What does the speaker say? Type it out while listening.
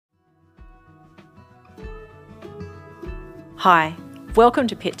Hi, welcome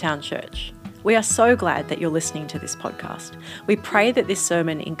to Pitttown Church. We are so glad that you're listening to this podcast. We pray that this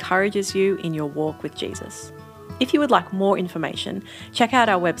sermon encourages you in your walk with Jesus. If you would like more information, check out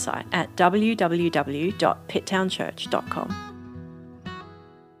our website at www.pitttownchurch.com.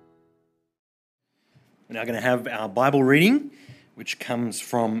 We're now going to have our Bible reading, which comes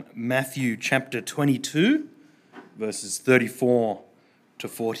from Matthew chapter 22, verses 34 to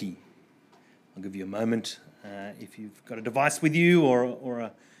 40. I'll give you a moment if you've got a device with you or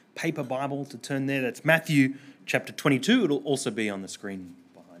a paper Bible to turn there. That's Matthew chapter 22. It'll also be on the screen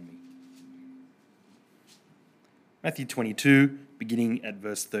behind me. Matthew 22, beginning at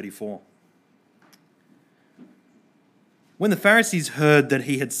verse 34. When the Pharisees heard that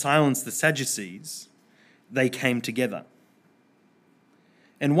he had silenced the Sadducees, they came together.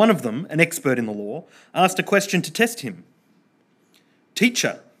 And one of them, an expert in the law, asked a question to test him.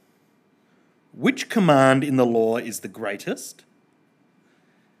 "Teacher, which command in the law is the greatest?"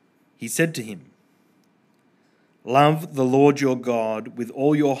 He said to him, "Love the Lord your God with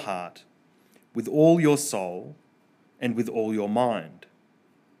all your heart, with all your soul, and with all your mind.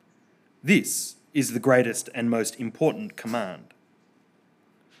 This is the greatest and most important command.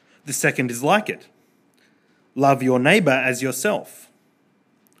 The second is like it. Love your neighbor as yourself.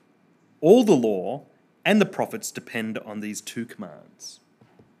 All the law and the prophets depend on these two commands."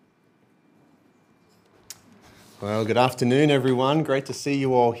 Well, good afternoon, everyone. Great to see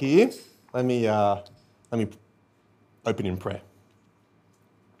you all here. Let me open in prayer.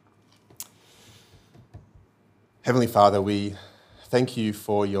 Heavenly Father, we thank you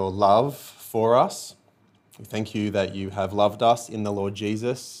for your love for us. We thank you that you have loved us in the Lord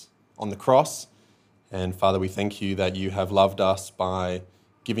Jesus on the cross. And Father, we thank you that you have loved us by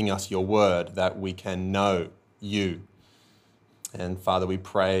giving us your word, that we can know you. And Father, we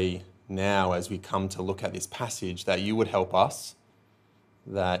pray now as we come to look at this passage that you would help us,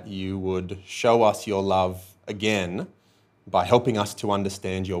 that you would show us your love again by helping us to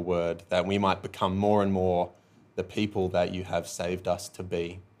understand your word, that we might become more and more the people that you have saved us to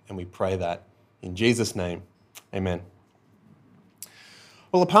be. And we pray that in Jesus' name, amen.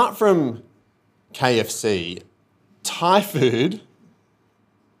 Well, apart from KFC, Thai food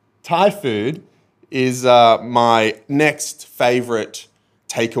is my next favourite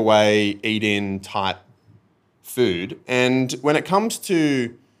takeaway, eat-in type food. And when it comes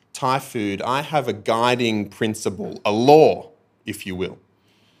to Thai food, I have a guiding principle, a law, if you will.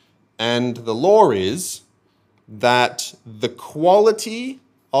 And the law is that the quality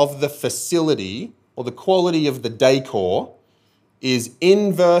of the facility or the quality of the decor is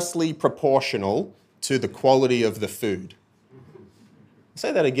inversely proportional to the quality of the food. I'll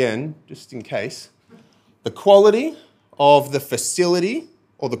say that again, just in case. The quality of the facility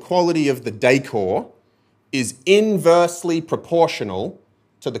or the quality of the decor is inversely proportional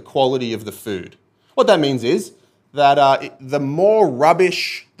to the quality of the food. What that means is that the more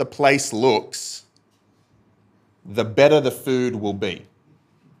rubbish the place looks, the better the food will be.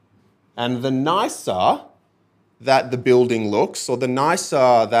 And the nicer that the building looks, or the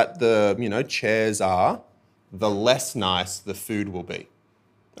nicer that the chairs are, the less nice the food will be.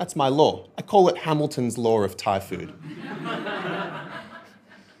 That's my law. I call it Hamilton's law of Thai food.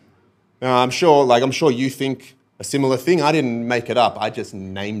 Now, I'm sure you think a similar thing. I didn't make it up. I just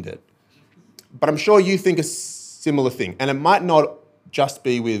named it. But I'm sure you think a similar thing. And it might not just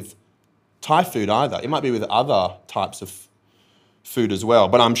be with Thai food either. It might be with other types of food as well.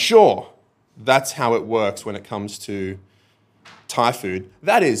 But I'm sure that's how it works when it comes to Thai food.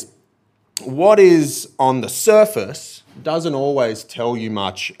 That is, what is on the surface doesn't always tell you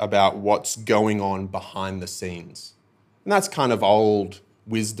much about what's going on behind the scenes. And that's kind of old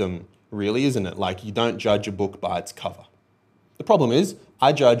wisdom, really, isn't it? Like, you don't judge a book by its cover. The problem is,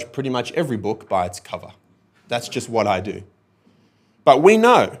 I judge pretty much every book by its cover. That's just what I do. But we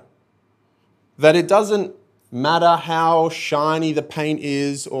know that it doesn't matter how shiny the paint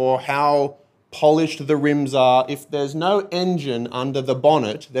is or how polished the rims are. If there's no engine under the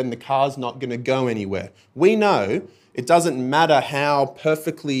bonnet, then the car's not going to go anywhere. We know it doesn't matter how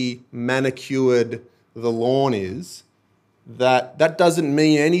perfectly manicured the lawn is, that doesn't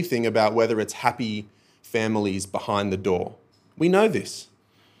mean anything about whether it's happy families behind the door. We know this.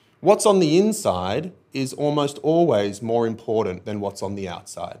 What's on the inside is almost always more important than what's on the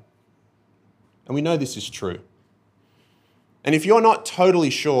outside. And we know this is true. And if you're not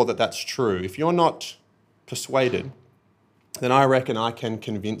totally sure that that's true, if you're not persuaded, then I reckon I can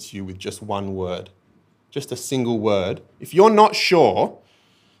convince you with just one word, just a single word. If you're not sure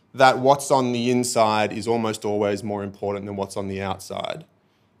that what's on the inside is almost always more important than what's on the outside,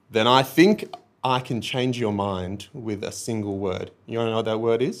 then I think I can change your mind with a single word. You want to know what that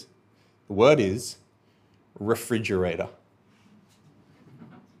word is? The word is refrigerator.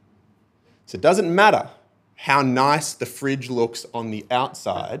 So it doesn't matter how nice the fridge looks on the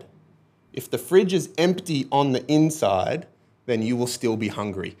outside. If the fridge is empty on the inside, then you will still be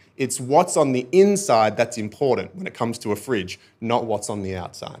hungry. It's what's on the inside that's important when it comes to a fridge, not what's on the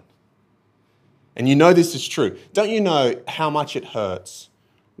outside. And you know this is true. Don't you know how much it hurts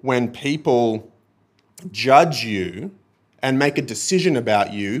when people judge you and make a decision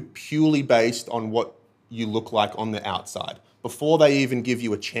about you purely based on what you look like on the outside, before they even give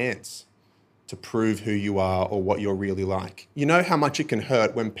you a chance to prove who you are or what you're really like? You know how much it can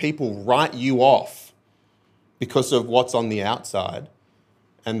hurt when people write you off because of what's on the outside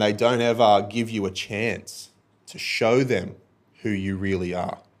and they don't ever give you a chance to show them who you really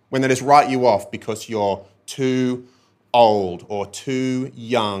are. When they just write you off because you're too old or too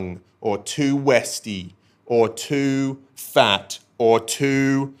young or too westy or too fat or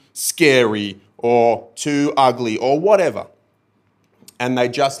too scary or too ugly or whatever. And they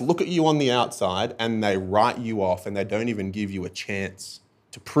just look at you on the outside and they write you off and they don't even give you a chance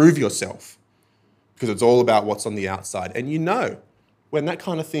to prove yourself, because it's all about what's on the outside. And you know, when that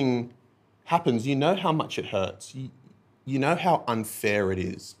kind of thing happens, you know how much it hurts. You know how unfair it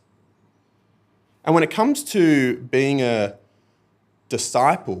is. And when it comes to being a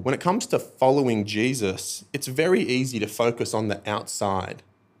disciple, when it comes to following Jesus, it's very easy to focus on the outside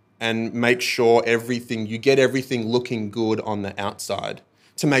and make sure you get everything looking good on the outside,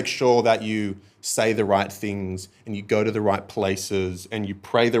 to make sure that you say the right things and you go to the right places and you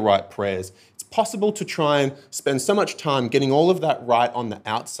pray the right prayers. It's possible to try and spend so much time getting all of that right on the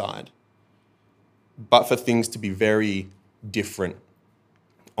outside, but for things to be very different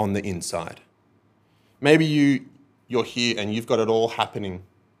on the inside. Maybe you're here and you've got it all happening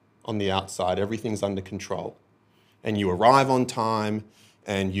on the outside. Everything's under control. And you arrive on time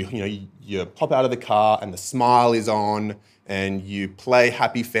and you pop out of the car and the smile is on and you play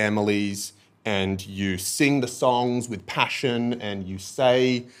Happy Families and you sing the songs with passion and you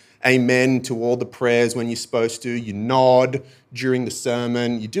say amen to all the prayers when you're supposed to. You nod during the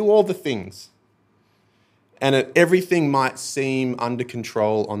sermon. You do all the things. And everything might seem under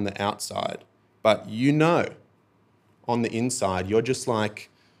control on the outside. But you know, on the inside, you're just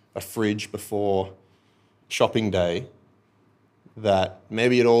like a fridge before shopping day, that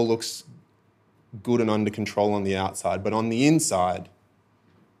maybe it all looks good and under control on the outside, but on the inside,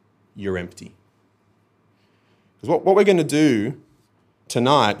 you're empty. Because what we're going to do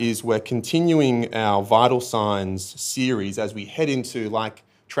tonight is we're continuing our Vital Signs series as we head into, like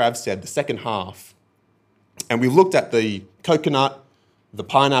Trav said, the second half. And we've looked at the coconut, the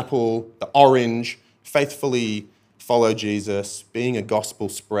pineapple, the orange, faithfully follow Jesus, being a gospel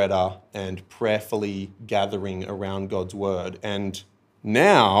spreader, and prayerfully gathering around God's word. And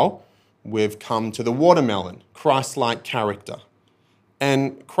now we've come to the watermelon, Christ-like character.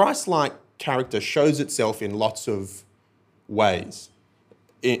 And Christ-like character shows itself in lots of ways,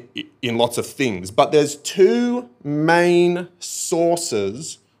 in lots of things. But there's two main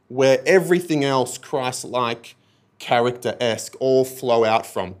sources where everything else Christ-like character-esque all flow out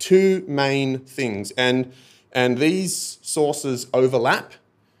from. Two main things. And these sources overlap,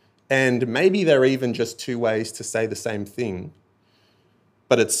 and maybe they're even just two ways to say the same thing.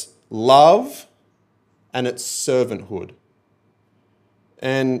 But it's love and it's servanthood.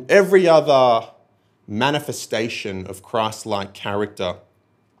 And every other manifestation of Christ-like character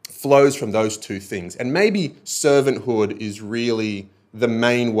flows from those two things. And maybe servanthood is really the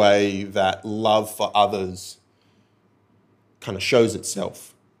main way that love for others kind of shows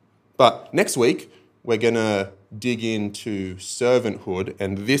itself. But next week, we're going to dig into servanthood,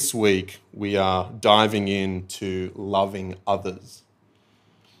 and this week we are diving into loving others.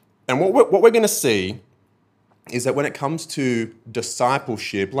 And what we're going to see is that when it comes to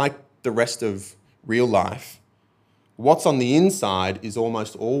discipleship, like the rest of real life, what's on the inside is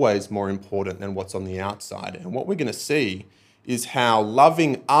almost always more important than what's on the outside. And what we're going to see is how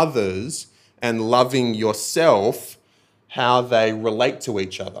loving others and loving yourself, how they relate to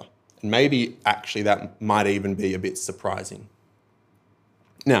each other. And maybe actually that might even be a bit surprising.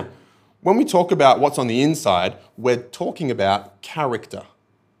 Now, when we talk about what's on the inside, we're talking about character.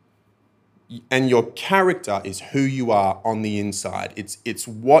 And your character is who you are on the inside. It's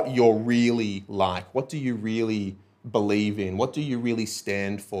what you're really like. What do you really believe in? What do you really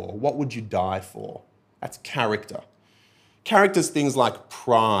stand for? What would you die for? That's character. Character's things like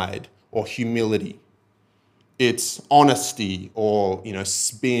pride or humility. It's honesty or,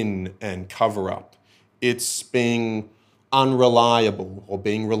 spin and cover up. It's being unreliable or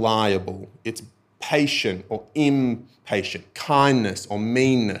being reliable. It's patient or impatient, kindness or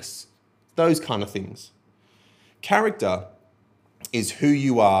meanness, those kind of things. Character is who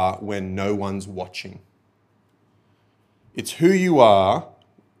you are when no one's watching. It's who you are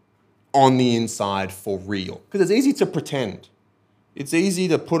on the inside for real. Because it's easy to pretend. It's easy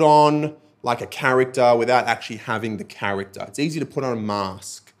to put on like a character without actually having the character. It's easy to put on a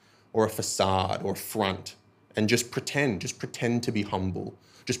mask or a facade or a front and just pretend to be humble,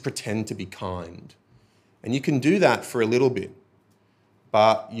 just pretend to be kind. And you can do that for a little bit,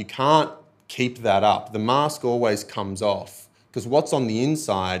 but you can't keep that up. The mask always comes off because what's on the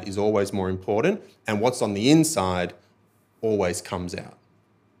inside is always more important, and what's on the inside always comes out.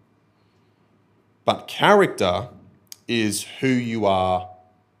 But character is who you are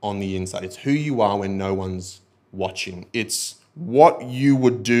on the inside. It's who you are when no one's watching. It's what you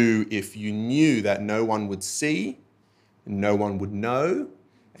would do if you knew that no one would see, no one would know,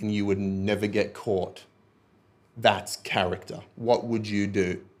 and you would never get caught. That's character. What would you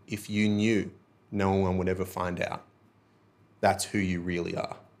do if you knew no one would ever find out? That's who you really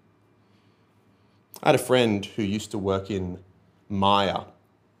are. I had a friend who used to work in Myer.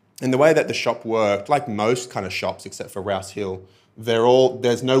 And the way that the shop worked, like most kind of shops except for Rouse Hill,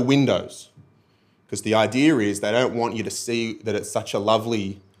 there's no windows. Because the idea is they don't want you to see that it's such a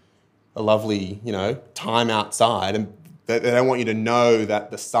lovely, time outside, and they don't want you to know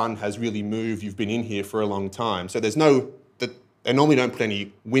that the sun has really moved, you've been in here for a long time. So they normally don't put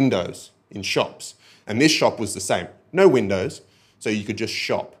any windows in shops. And this shop was the same. No windows, so you could just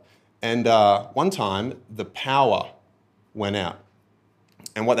shop. And one time, the power went out.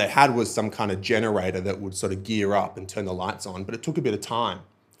 And what they had was some kind of generator that would sort of gear up and turn the lights on, but it took a bit of time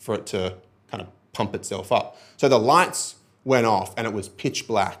for it to kind of pump itself up. So the lights went off and it was pitch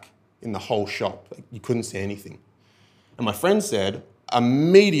black in the whole shop. Like, you couldn't see anything. And my friend said,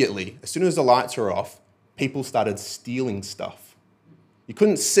 immediately, as soon as the lights were off, people started stealing stuff. You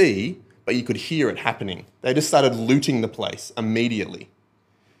couldn't see, but you could hear it happening. They just started looting the place immediately.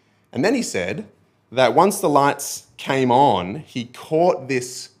 And then he said that once the lights came on, he caught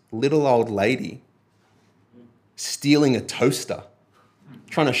this little old lady stealing a toaster,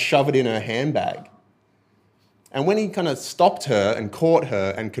 trying to shove it in her handbag. And when he kind of stopped her and caught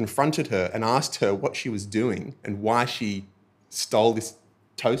her and confronted her and asked her what she was doing and why she stole this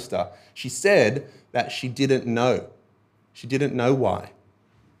toaster, she said that she didn't know. She didn't know why.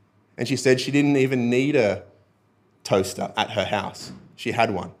 And she said she didn't even need a toaster at her house. She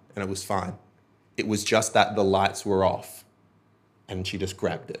had one and it was fine. It was just that the lights were off and she just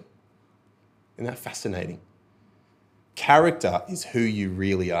grabbed it. Isn't that fascinating? Character is who you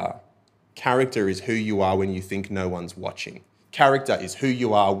really are. Character is who you are when you think no one's watching. Character is who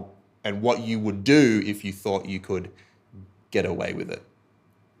you are and what you would do if you thought you could get away with it.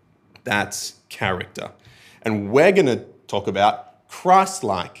 That's character. And we're going to talk about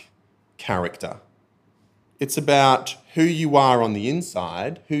Christ-like character. It's about who you are on the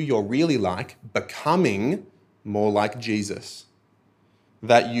inside, who you're really like, becoming more like Jesus.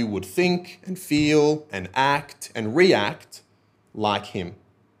 That you would think and feel and act and react like him.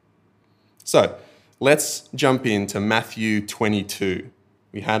 So let's jump into Matthew 22.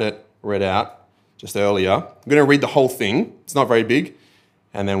 We had it read out just earlier. I'm going to read the whole thing. It's not very big,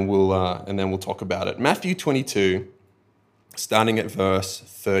 and then we'll talk about it. Matthew 22, starting at verse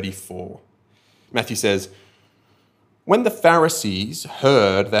 34. Matthew says, "When the Pharisees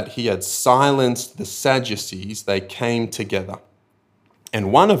heard that he had silenced the Sadducees, they came together.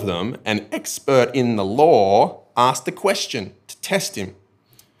 And one of them, an expert in the law, asked a question to test him.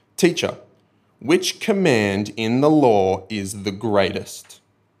 'Teacher, which command in the law is the greatest?'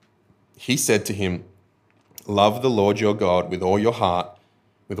 He said to him, 'Love the Lord your God with all your heart,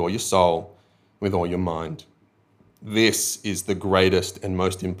 with all your soul, with all your mind. This is the greatest and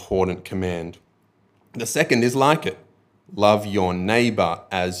most important command. The second is like it. Love your neighbor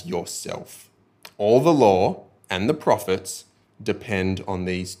as yourself. All the law and the prophets depend on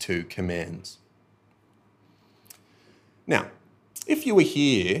these two commands.'" Now, if you were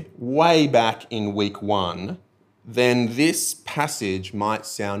here way back in week 1, then this passage might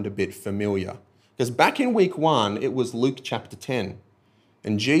sound a bit familiar. Because back in week 1, it was Luke chapter 10.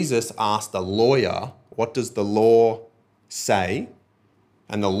 And Jesus asked a lawyer, what does the law say?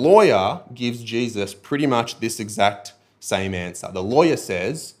 And the lawyer gives Jesus pretty much this exact same answer. The lawyer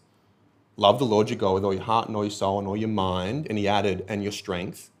says, love the Lord your God with all your heart and all your soul and all your mind. And he added, and your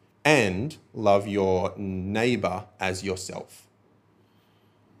strength. And love your neighbor as yourself.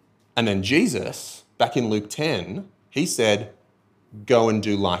 And then Jesus, back in Luke 10, he said, go and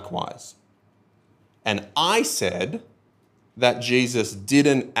do likewise. And I said, that Jesus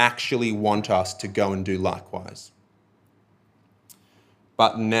didn't actually want us to go and do likewise.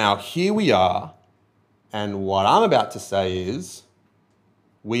 But now here we are, and what I'm about to say is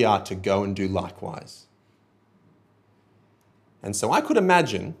we are to go and do likewise. And so I could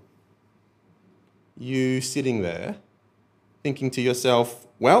imagine you sitting there thinking to yourself,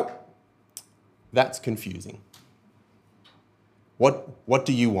 well, that's confusing. What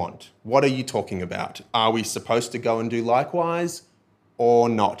do you want? What are you talking about? Are we supposed to go and do likewise or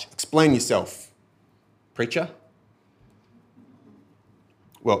not? Explain yourself, preacher.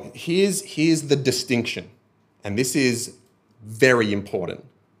 Well, here's the distinction, and this is very important.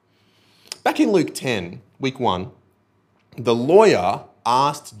 Back in Luke 10, week 1, the lawyer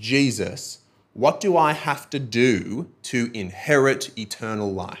asked Jesus, "What do I have to do to inherit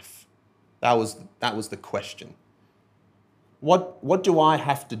eternal life?" That was the question. What do I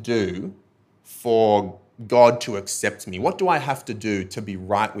have to do for God to accept me? What do I have to do to be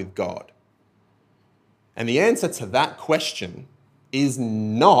right with God? And the answer to that question is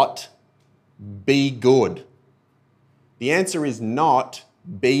not be good. The answer is not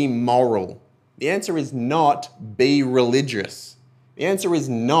be moral. The answer is not be religious. The answer is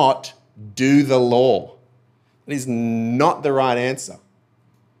not do the law. That is not the right answer.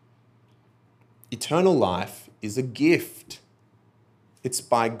 Eternal life is a gift. It's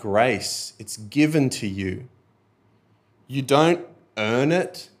by grace. It's given to you. You don't earn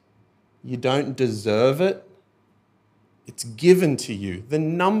it. You don't deserve it. It's given to you. The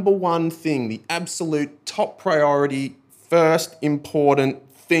number one thing, the absolute top priority, first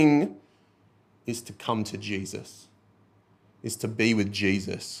important thing is to come to Jesus, is to be with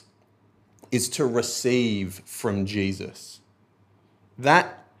Jesus, is to receive from Jesus.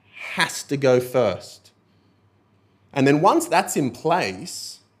 That has to go first. And then once that's in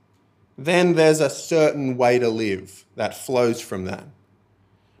place, then there's a certain way to live that flows from that.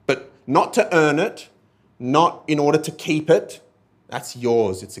 But not to earn it, not in order to keep it. That's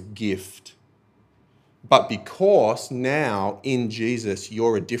yours. It's a gift. But because now in Jesus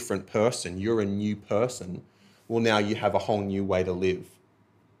you're a different person, you're a new person, well, now you have a whole new way to live.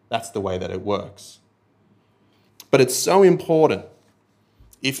 That's the way that it works. But it's so important.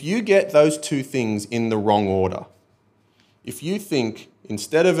 If you get those two things in the wrong order, if you think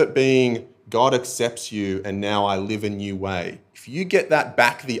instead of it being God accepts you and now I live a new way, if you get that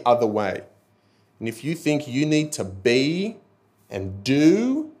back the other way, and if you think you need to be and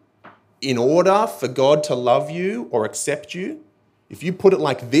do in order for God to love you or accept you, if you put it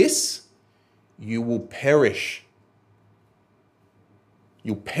like this, you will perish.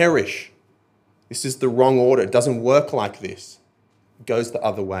 You'll perish. This is the wrong order. It doesn't work like this. It goes the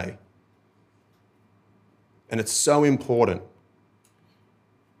other way. And it's so important.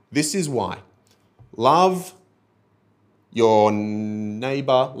 This is why. Love your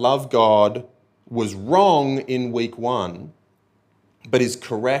neighbor, love God, was wrong in week 1, but is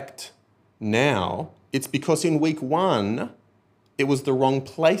correct now. It's because in week 1, it was the wrong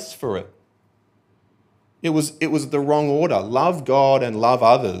place for it. It was the wrong order. Love God and love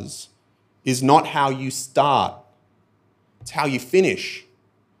others is not how you start. It's how you finish.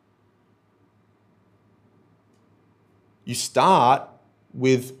 You start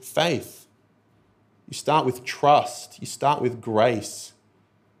with faith. You start with trust. You start with grace.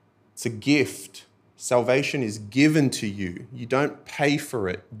 It's a gift. Salvation is given to you. You don't pay for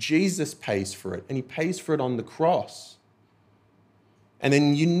it. Jesus pays for it, and he pays for it on the cross. And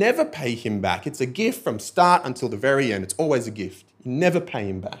then you never pay him back. It's a gift from start until the very end. It's always a gift. You never pay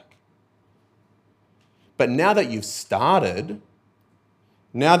him back. But now that you've started,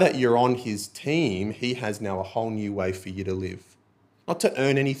 now that you're on his team, he has now a whole new way for you to live. Not to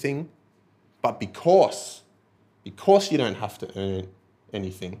earn anything, but because you don't have to earn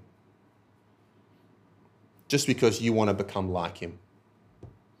anything. Just because you want to become like him.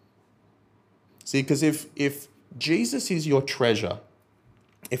 See, because if Jesus is your treasure,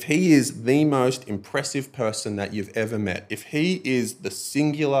 if he is the most impressive person that you've ever met, if he is the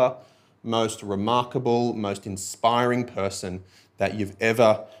singular, most remarkable, most inspiring person that you've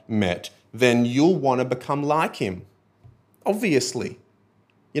ever met, then you'll want to become like him. Obviously.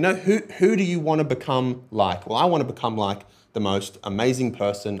 You know, who do you want to become like? Well, I want to become like the most amazing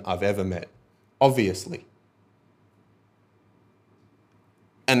person I've ever met. Obviously.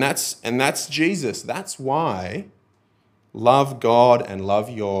 And that's Jesus. That's why love God and love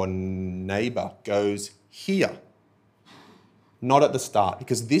your neighbor goes here. Not at the start,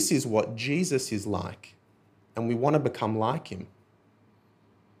 because this is what Jesus is like. And we want to become like him.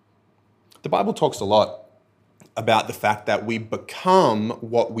 The Bible talks a lot about the fact that we become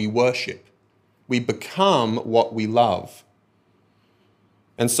what we worship. We become what we love.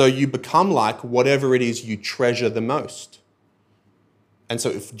 And so you become like whatever it is you treasure the most. And so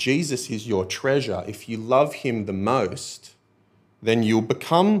if Jesus is your treasure, if you love him the most, then you'll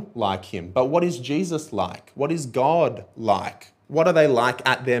become like him. But what is Jesus like? What is God like? What are they like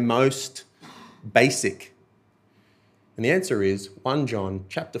at their most basic? And the answer is 1 John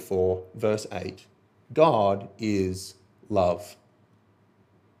chapter 4, verse 8. God is love.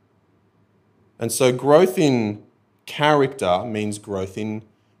 And so growth in character means growth in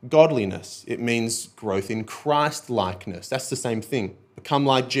godliness. It means growth in Christ-likeness. That's the same thing. Become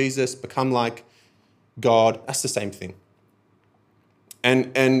like Jesus, become like God. That's the same thing.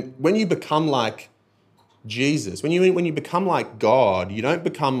 And when you become like Jesus, when you become like God, you don't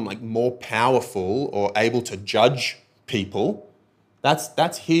become like more powerful or able to judge people.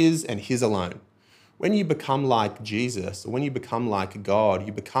 That's his and his alone. When you become like Jesus, or when you become like God,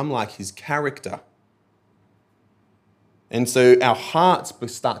 you become like his character. And so our hearts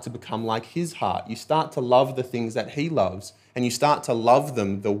start to become like his heart. You start to love the things that he loves, and you start to love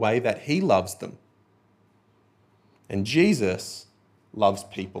them the way that he loves them. And Jesus loves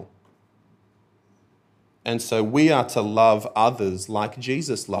people. And so we are to love others like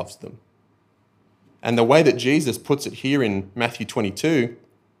Jesus loves them. And the way that Jesus puts it here in Matthew 22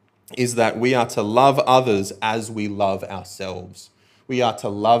 is that we are to love others as we love ourselves. We are to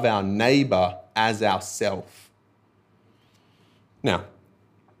love our neighbor as ourself. Now,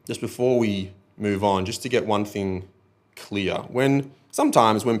 just before we move on, just to get one thing clear,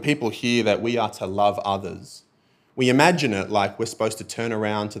 sometimes when people hear that we are to love others, we imagine it like we're supposed to turn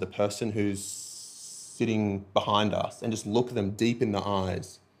around to the person who's sitting behind us and just look them deep in the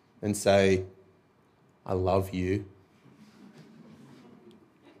eyes and say, I love you.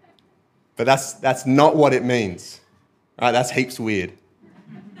 But that's not what it means. Right? That's heaps weird.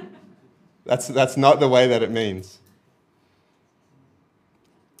 That's not the way that it means.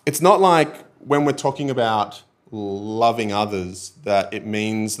 It's not like when we're talking about loving others that it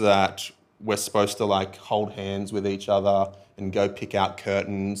means that we're supposed to like hold hands with each other and go pick out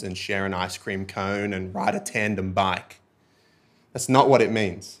curtains and share an ice cream cone and ride a tandem bike. That's not what it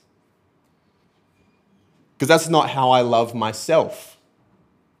means. Because that's not how I love myself.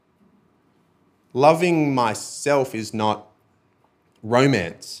 Loving myself is not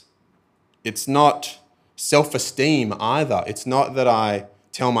romance. It's not self-esteem either. It's not that I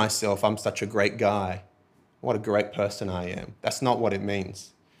tell myself I'm such a great guy. What a great person I am. That's not what it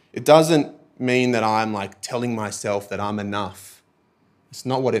means. It doesn't mean that I'm like telling myself that I'm enough. It's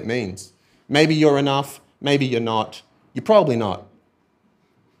not what it means. Maybe you're enough, maybe you're not. You're probably not.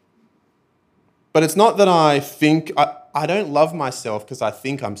 But it's not that I don't love myself because I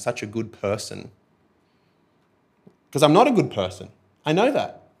think I'm such a good person. Because I'm not a good person. I know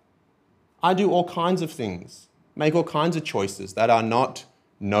that. I do all kinds of things, make all kinds of choices that are not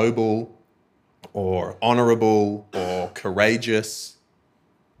noble or honorable or courageous.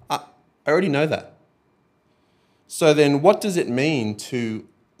 I already know that. So then what does it mean to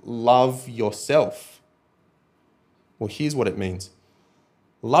love yourself? Well, here's what it means.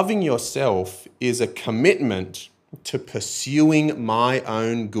 Loving yourself is a commitment to pursuing my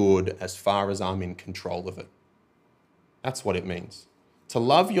own good as far as I'm in control of it. That's what it means. To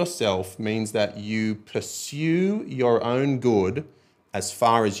love yourself means that you pursue your own good as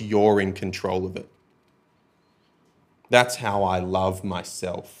far as you're in control of it. That's how I love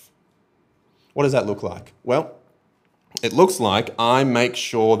myself. What does that look like? Well, it looks like I make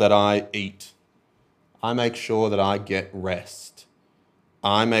sure that I eat. I make sure that I get rest.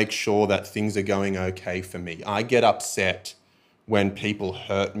 I make sure that things are going okay for me. I get upset when people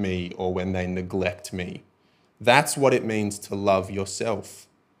hurt me or when they neglect me. That's what it means to love yourself.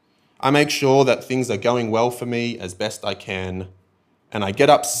 I make sure that things are going well for me as best I can, and I get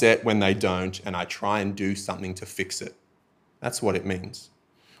upset when they don't, and I try and do something to fix it. That's what it means.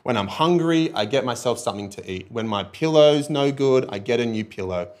 When I'm hungry, I get myself something to eat. When my pillow's no good, I get a new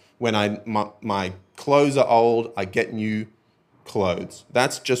pillow. When my clothes are old, I get new clothes.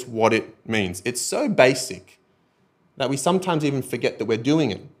 That's just what it means. It's so basic that we sometimes even forget that we're doing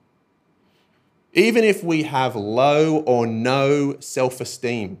it. Even if we have low or no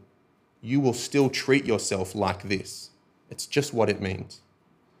self-esteem, you will still treat yourself like this. It's just what it means.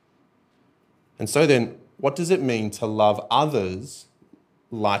 And so then, what does it mean to love others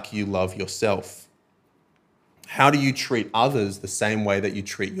like you love yourself? How do you treat others the same way that you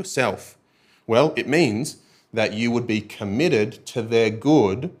treat yourself? Well, it means that you would be committed to their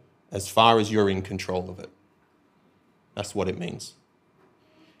good as far as you're in control of it. That's what it means.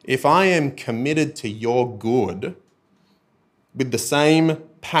 If I am committed to your good with the same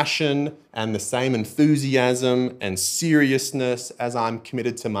passion and the same enthusiasm and seriousness as I'm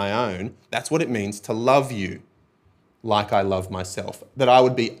committed to my own, that's what it means to love you like I love myself. That I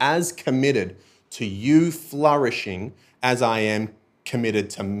would be as committed to you flourishing as I am committed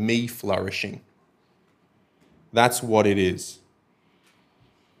to me flourishing. That's what it is.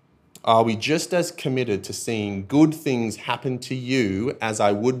 Are we just as committed to seeing good things happen to you as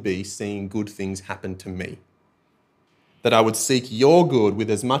I would be seeing good things happen to me? That I would seek your good with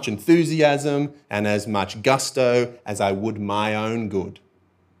as much enthusiasm and as much gusto as I would my own good.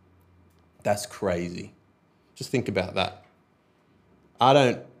 That's crazy. Just think about that. I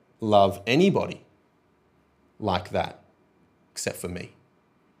don't love anybody like that except for me.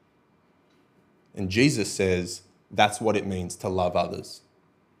 And Jesus says that's what it means to love others.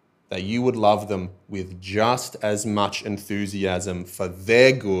 That you would love them with just as much enthusiasm for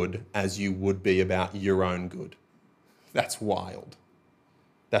their good as you would be about your own good. That's wild.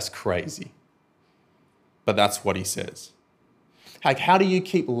 That's crazy. But that's what he says. Like, how do you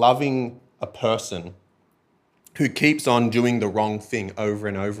keep loving a person who keeps on doing the wrong thing over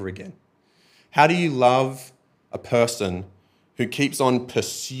and over again? How do you love a person who keeps on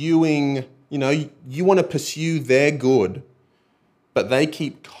pursuing, you want to pursue their good, but they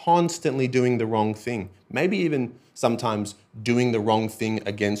keep constantly doing the wrong thing, maybe even sometimes doing the wrong thing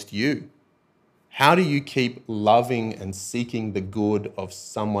against you? How do you keep loving and seeking the good of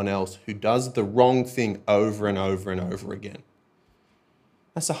someone else who does the wrong thing over and over and over again?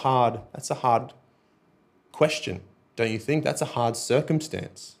 That's a hard question, don't you think? That's a hard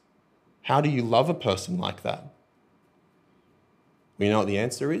circumstance. How do you love a person like that? Well, you know what the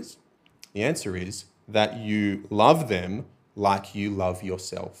answer is? The answer is that you love them like you love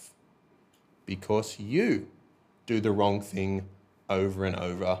yourself, because you do the wrong thing over and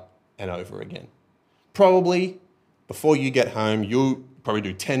over and over again. Probably before you get home, you'll probably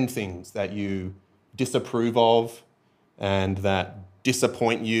do 10 things that you disapprove of and that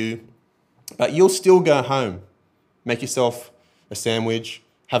disappoint you, but you'll still go home, make yourself a sandwich,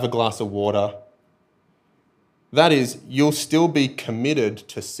 have a glass of water. That is, you'll still be committed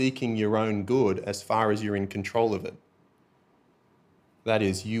to seeking your own good as far as you're in control of it. That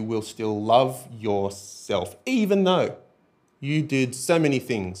is, you will still love yourself, even though you did so many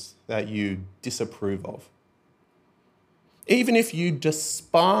things that you disapprove of. Even if you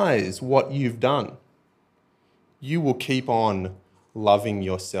despise what you've done, you will keep on loving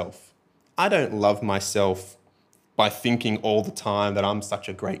yourself. I don't love myself by thinking all the time that I'm such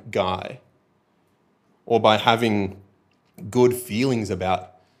a great guy, or by having good feelings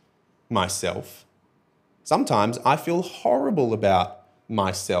about myself. Sometimes I feel horrible about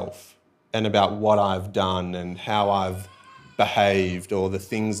myself and about what I've done and how I've behaved or the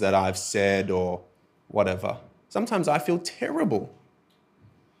things that I've said or whatever. Sometimes I feel terrible.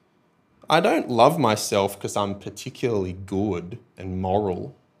 I don't love myself because I'm particularly good and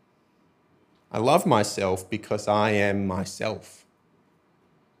moral. I love myself because I am myself.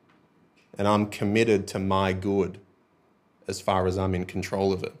 And I'm committed to my good as far as I'm in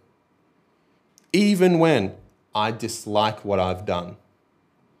control of it. Even when I dislike what I've done,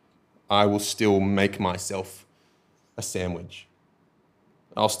 I will still make myself a sandwich.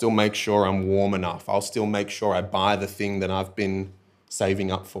 I'll still make sure I'm warm enough. I'll still make sure I buy the thing that I've been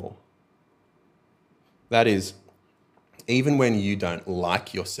saving up for. That is, even when you don't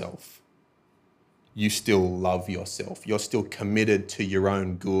like yourself, you still love yourself. You're still committed to your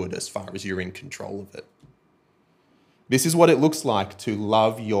own good as far as you're in control of it. This is what it looks like to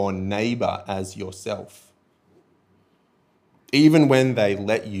love your neighbor as yourself. Even when they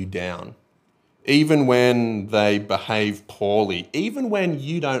let you down, even when they behave poorly, even when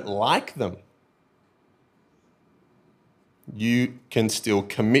you don't like them, you can still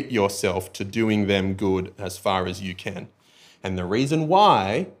commit yourself to doing them good as far as you can. And the reason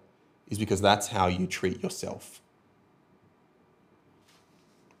why is because that's how you treat yourself.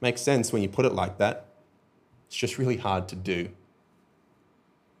 Makes sense when you put it like that. It's just really hard to do.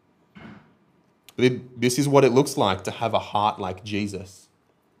 This is what it looks like to have a heart like Jesus.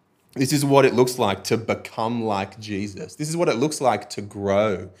 This is what it looks like to become like Jesus. This is what it looks like to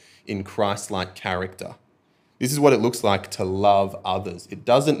grow in Christ-like character. This is what it looks like to love others. It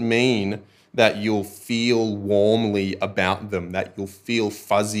doesn't mean that you'll feel warmly about them, that you'll feel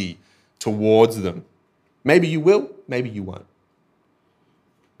fuzzy towards them. Maybe you will, maybe you won't.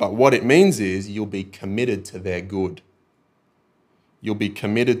 But what it means is you'll be committed to their good. You'll be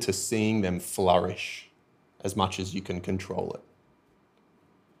committed to seeing them flourish as much as you can control it.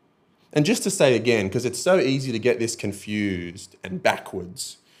 And just to say again, because it's so easy to get this confused and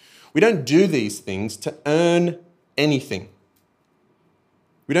backwards, we don't do these things to earn anything.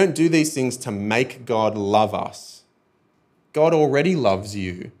 We don't do these things to make God love us. God already loves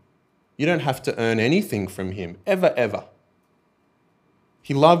you. You don't have to earn anything from him, ever, ever.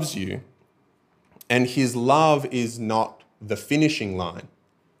 He loves you, and his love is not the finishing line.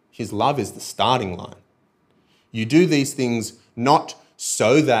 His love is the starting line. You do these things not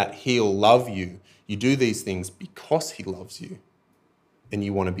so that he'll love you. You do these things because he loves you, and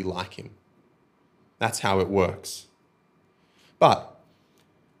you want to be like him. That's how it works. But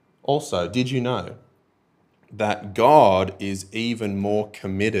also, did you know that God is even more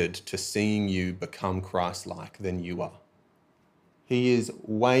committed to seeing you become Christ-like than you are? He is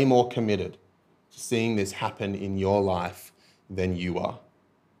way more committed to seeing this happen in your life than you are.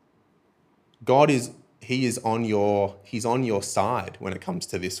 He's on your side when it comes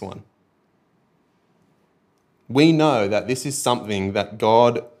to this one. We know that this is something that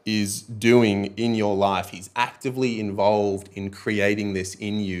God is doing in your life. He's actively involved in creating this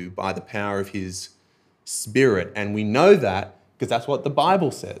in you by the power of his Spirit. And we know that because that's what the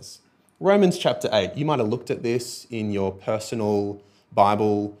Bible says. Romans chapter 8, you might have looked at this in your personal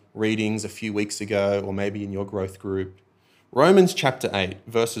Bible readings a few weeks ago, or maybe in your growth group. Romans chapter 8,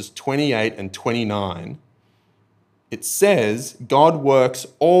 verses 28 and 29, it says, God works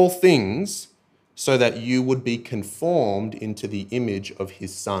all things so that you would be conformed into the image of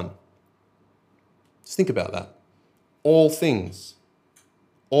his Son. Just think about that. All things.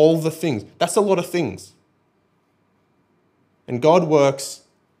 All the things. That's a lot of things. And God works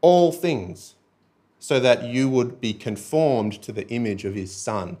all things so that you would be conformed to the image of his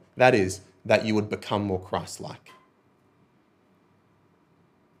Son. That is, that you would become more Christ-like.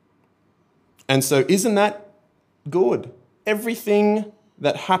 And so isn't that good? Everything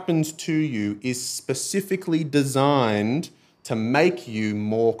that happens to you is specifically designed to make you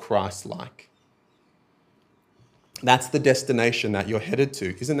more Christ-like. That's the destination that you're headed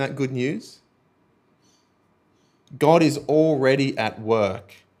to. Isn't that good news? God is already at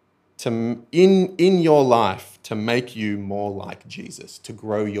work in your life to make you more like Jesus, to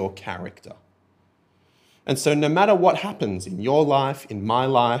grow your character. And so no matter what happens in your life, in my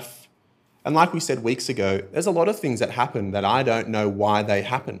life, and like we said weeks ago, there's a lot of things that happen that I don't know why they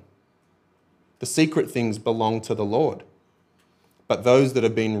happen. The secret things belong to the Lord. But those that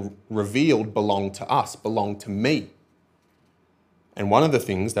have been revealed belong to us, belong to me. And one of the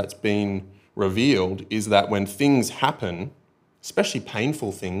things that's been revealed is that when things happen, especially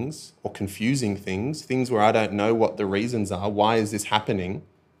painful things or confusing things, things where I don't know what the reasons are, why is this happening,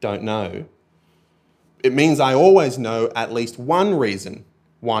 don't know, it means I always know at least one reason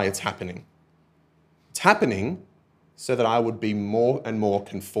why it's happening. It's happening so that I would be more and more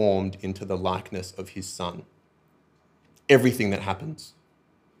conformed into the likeness of his Son. Everything that happens,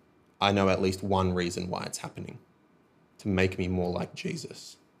 I know at least one reason why it's happening, to make me more like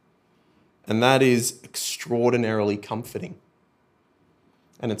Jesus. And that is extraordinarily comforting.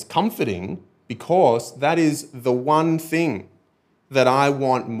 And it's comforting because that is the one thing that I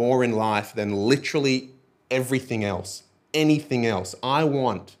want more in life than literally everything else, anything else. I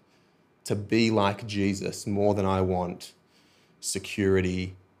want to be like Jesus more than I want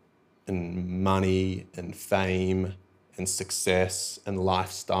security and money and fame and success and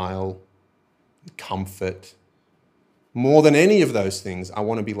lifestyle and comfort. More than any of those things, I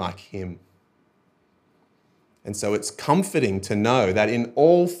want to be like him. And so it's comforting to know that in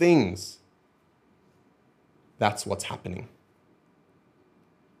all things, that's what's happening.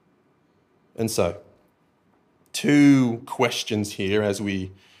 And so, 2 questions here as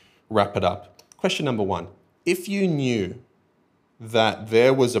we wrap it up. Question number 1, if you knew that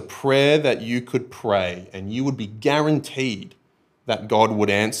there was a prayer that you could pray and you would be guaranteed that God would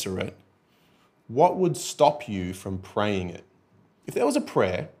answer it, what would stop you from praying it? If there was a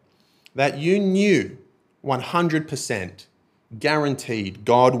prayer that you knew 100% guaranteed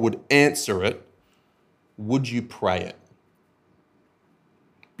God would answer it, would you pray it?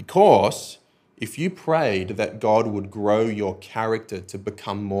 Because if you prayed that God would grow your character to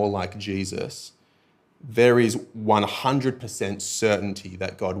become more like Jesus, there is 100% certainty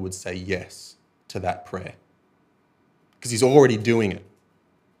that God would say yes to that prayer. Because he's already doing it.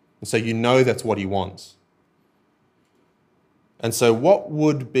 And so you know that's what he wants. And so what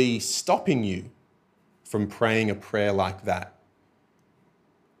would be stopping you from praying a prayer like that?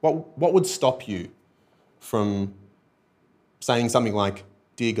 What would stop you from saying something like,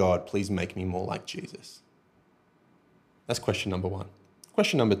 "Dear God, please make me more like Jesus"? That's question number 1.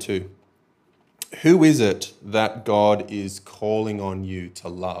 Question number 2, who is it that God is calling on you to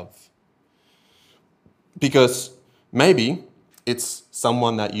love? Because maybe it's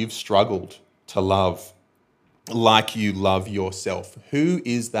someone that you've struggled to love. like you love yourself. Who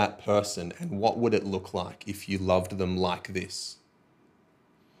is that person, and what would it look like if you loved them like this?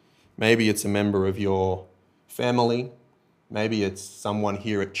 Maybe it's a member of your family. Maybe it's someone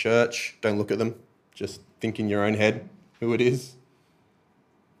here at church. Don't look at them. Just think in your own head who it is.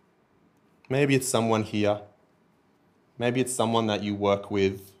 Maybe it's someone here. Maybe it's someone that you work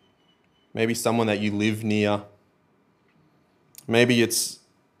with. Maybe someone that you live near. Maybe it's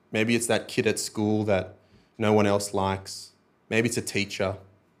that kid at school that no one else likes. Maybe it's a teacher.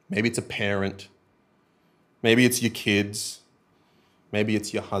 Maybe it's a parent. Maybe it's your kids. Maybe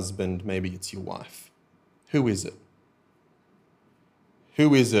it's your husband. Maybe it's your wife. Who is it?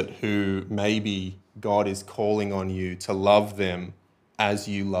 Who is it who maybe God is calling on you to love them as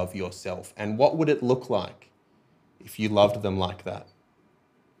you love yourself? And what would it look like if you loved them like that?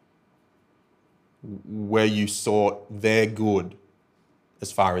 Where you sought their good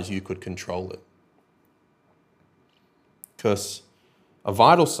as far as you could control it. Because a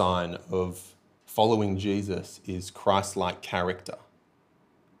vital sign of following Jesus is Christ-like character.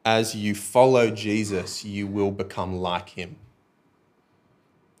 As you follow Jesus, you will become like him.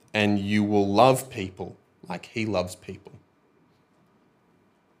 And you will love people like he loves people.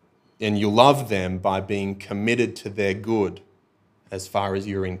 And you'll love them by being committed to their good as far as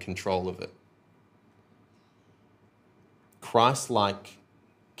you're in control of it. Christ-like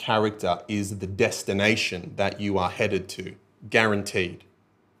character is the destination that you are headed to, guaranteed.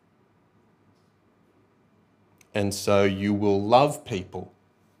 And so you will love people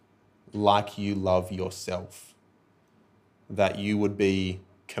like you love yourself, that you would be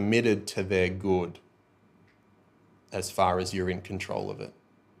committed to their good as far as you're in control of it.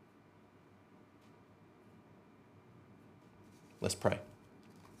 Let's pray.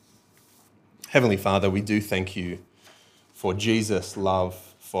 Heavenly Father, we do thank you for Jesus'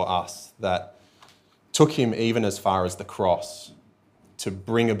 love for us that took him even as far as the cross to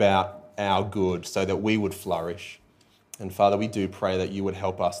bring about our good so that we would flourish. And Father, we do pray that you would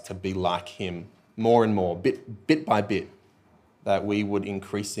help us to be like him more and more, bit by bit, that we would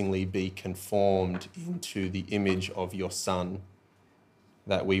increasingly be conformed into the image of your Son,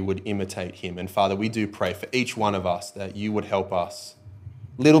 that we would imitate him. And Father, we do pray for each one of us that you would help us,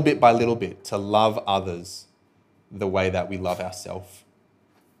 little bit by little bit, to love others the way that we love ourselves.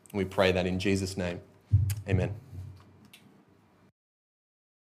 We pray that in Jesus' name. Amen.